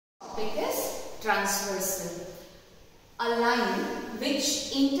topic is transversal. A line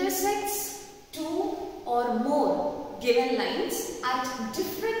which intersects two or more given lines at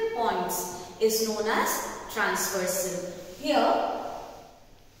different points is known as transversal. Here,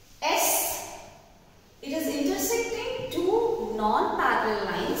 S, it is intersecting two non-parallel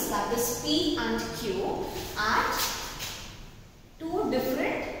lines, that is P and Q, at two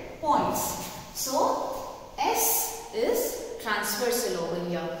different points. So, S is transversal over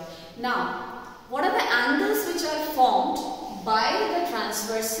here. Now, what are the angles which are formed by the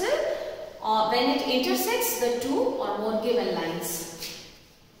transversal when it intersects the two or more given lines?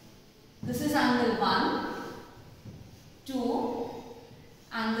 This is angle 1, 2,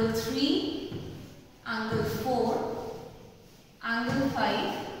 angle 3, angle 4, angle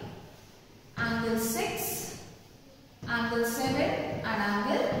 5, angle 6, angle 7 and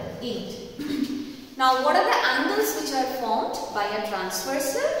angle 8. Now, what are the angles which are formed by a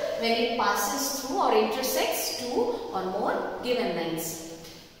transversal when it passes through or intersects two or more given lines?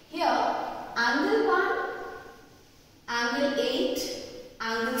 Here, angle 1, angle 8,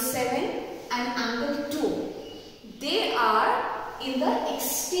 angle 7 and angle 2. They are in the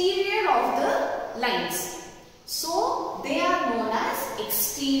exterior of the lines. So, they are known as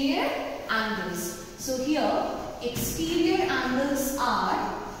exterior angles. So, here, exterior angles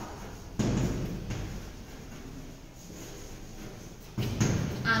are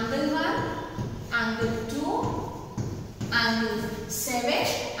angle 1, angle 2, angle 7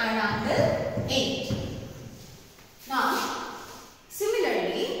 and angle 8. Now,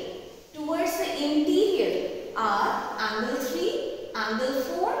 similarly, towards the interior are angle 3, angle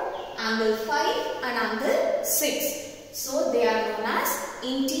 4, angle 5 and angle 6. So, they are known as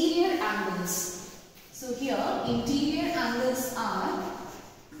interior angles. So, here interior angles are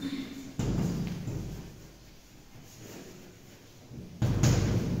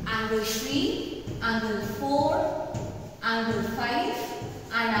angle 3, angle 4, angle 5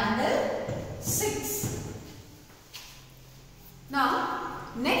 and angle 6. Now,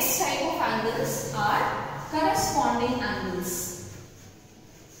 next type of angles are corresponding angles.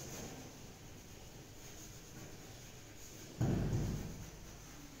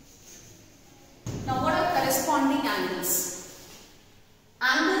 Now, what are corresponding angles?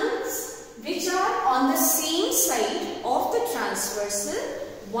 Angles which are on the same side of the transversal.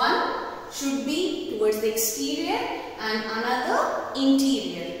 One should be towards the exterior and another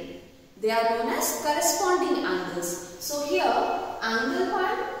interior. They are known as corresponding angles. So here, angle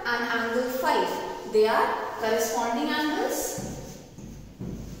 1 and angle 5, they are corresponding angles.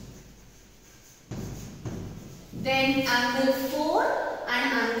 Then angle 4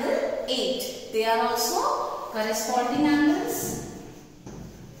 and angle 8, they are also corresponding angles.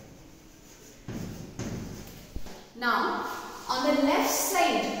 Now, on the left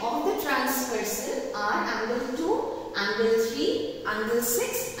side of the transversal are angle 2, angle 3, angle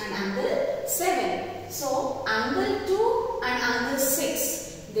 6 and angle 7. So, angle 2 and angle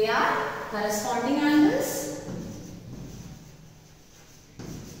 6, they are corresponding angles.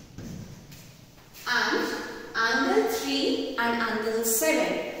 And angle 3 and angle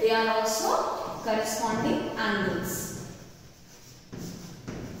 7, they are also corresponding angles.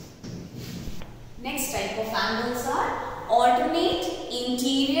 Next type of angles are alternate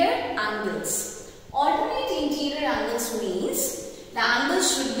interior angles. Alternate interior angles means the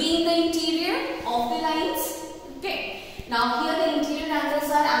angles should be in the interior of the lines. Okay. Now here the interior angles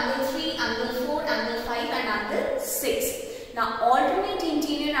are angle 3, angle 4, angle 5 and angle 6. Now alternate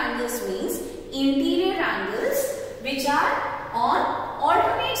interior angles means interior angles which are on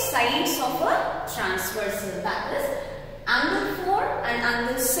alternate sides of a transversal. That is angle 4 and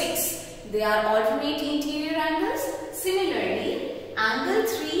angle 6. They are alternate interior angles. Similarly, angle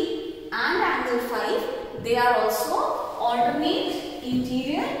 3 and angle 5, they are also alternate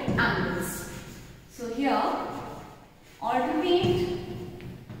interior angles. So here, alternate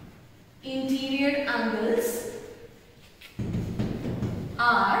interior angles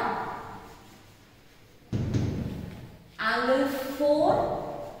are angle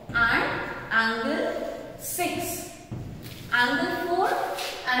 4 and angle 6. Angle 4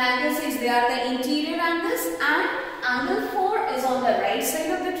 and angle 6, they are the interior angles, and angle 4 is on the right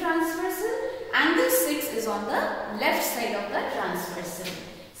side of the transversal, angle 6 is on the left side of the transversal.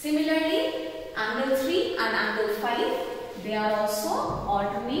 Similarly, angle 3 and angle 5, they are also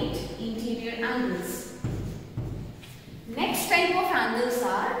alternate interior angles. Next type of angles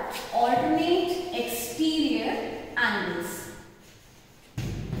are alternate exterior angles.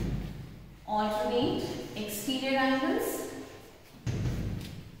 Alternate exterior angles.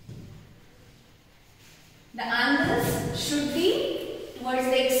 The angles should be towards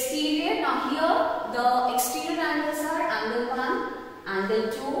the exterior, now here the exterior angles are angle 1,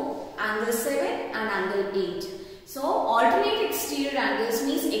 angle 2, angle 7 and angle 8. So alternate exterior angles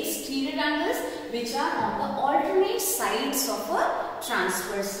means exterior angles which are on the alternate sides of a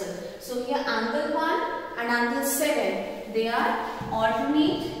transversal. So here angle 1 and angle 7, they are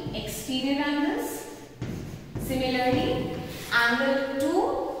alternate exterior angles. Similarly, angle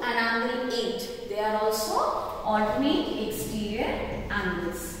 2 and angle 8, they are also alternate exterior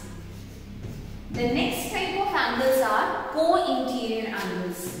angles. The next type of angles are co-interior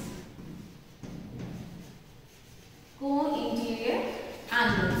angles. Co-interior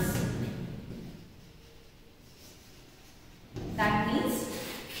angles. That means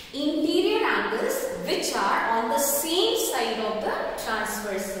interior angles which are on the same side of the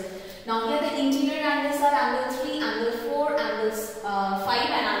transversal. Now here the interior angles are angle 3, angle 4, angles 5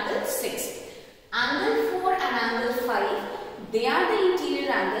 and angle 6. Angle 4 and angle 5, they are the interior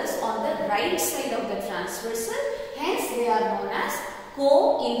angles on the right side of the transversal. Hence they are known as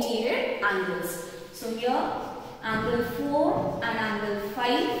co-interior angles. So here angle 4 and angle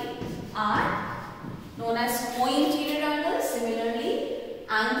 5 are known as co-interior angles. Similarly,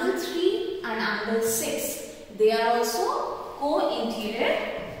 angle 3 and angle 6, they are also co-interior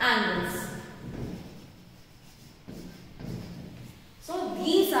angles. So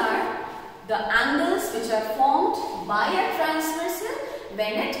these are the angles which are formed by a transversal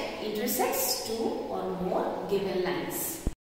when it intersects two or more given lines.